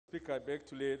Speaker, I beg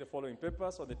to lay the following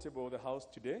papers on the table of the House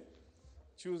today,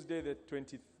 Tuesday,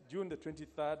 June the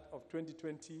 23rd of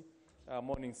 2020,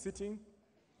 morning sitting.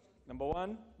 Number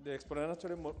one, the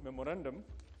explanatory memorandum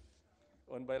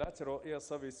on bilateral air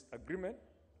service agreement,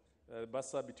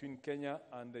 BASA, between Kenya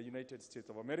and the United States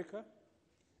of America.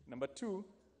 Number two,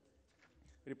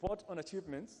 report on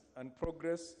achievements and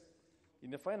progress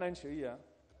in the financial year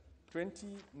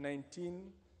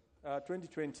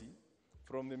 2019-2020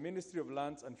 from the Ministry of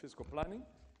Lands and Fiscal Planning.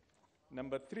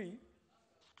 Number three,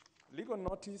 legal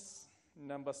notice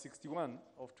number 61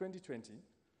 of 2020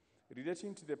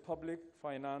 relating to the Public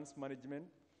Finance Management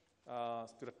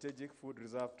Strategic Food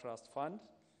Reserve Trust Fund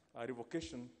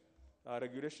revocation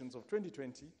regulations of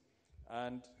 2020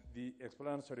 and the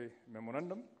explanatory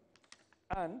memorandum.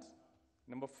 And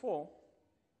number four,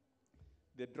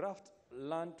 the draft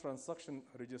land transaction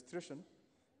registration,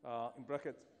 in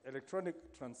brackets, electronic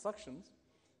transactions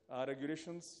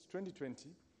regulations 2020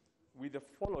 with the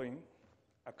following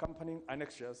accompanying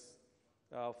annexures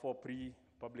for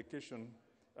pre-publication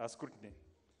scrutiny.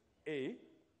 A,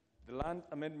 the Land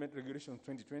Amendment Regulations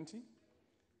 2020.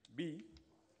 B,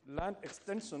 Land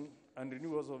Extension and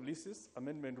Renewals of Leases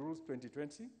Amendment Rules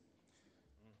 2020.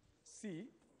 C,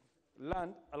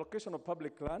 Land Allocation of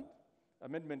Public Land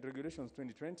Amendment Regulations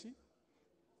 2020.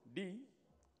 D,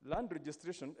 Land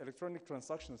Registration Electronic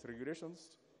Transactions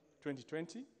Regulations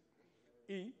 2020.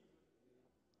 E,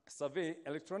 Survey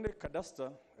Electronic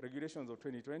Cadastre Regulations of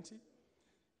 2020.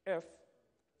 F,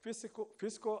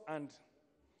 Fiscal and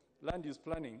Land Use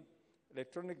Planning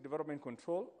Electronic Development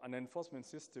Control and Enforcement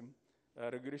System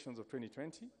Regulations of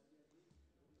 2020.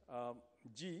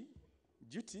 G,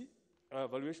 Duty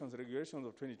Valuations Regulations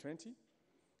of 2020.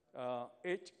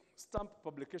 H, Stamp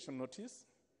Publication Notice.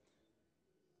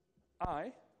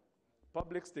 I,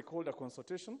 Public Stakeholder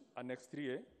Consultation, Annex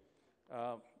 3A.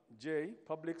 J,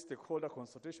 Public Stakeholder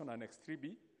Consultation, Annex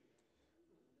 3B.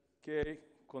 K,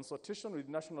 Consultation with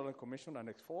National Land Commission,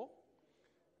 Annex 4.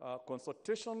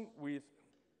 Consultation with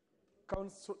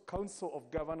Council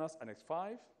of Governors, Annex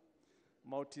 5.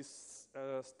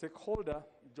 Multi-Stakeholder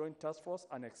Joint Task Force,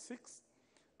 Annex 6.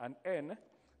 And N,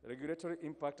 Regulatory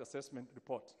Impact Assessment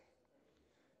Report.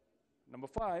 Number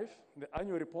 5, the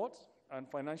annual report and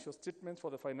financial statements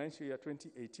for the financial year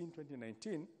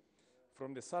 2018-2019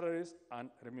 from the Salaries and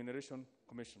Remuneration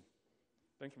Commission.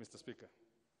 Thank you, Mr. Speaker.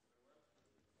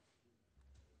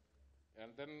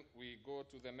 And then we go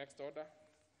to the next order.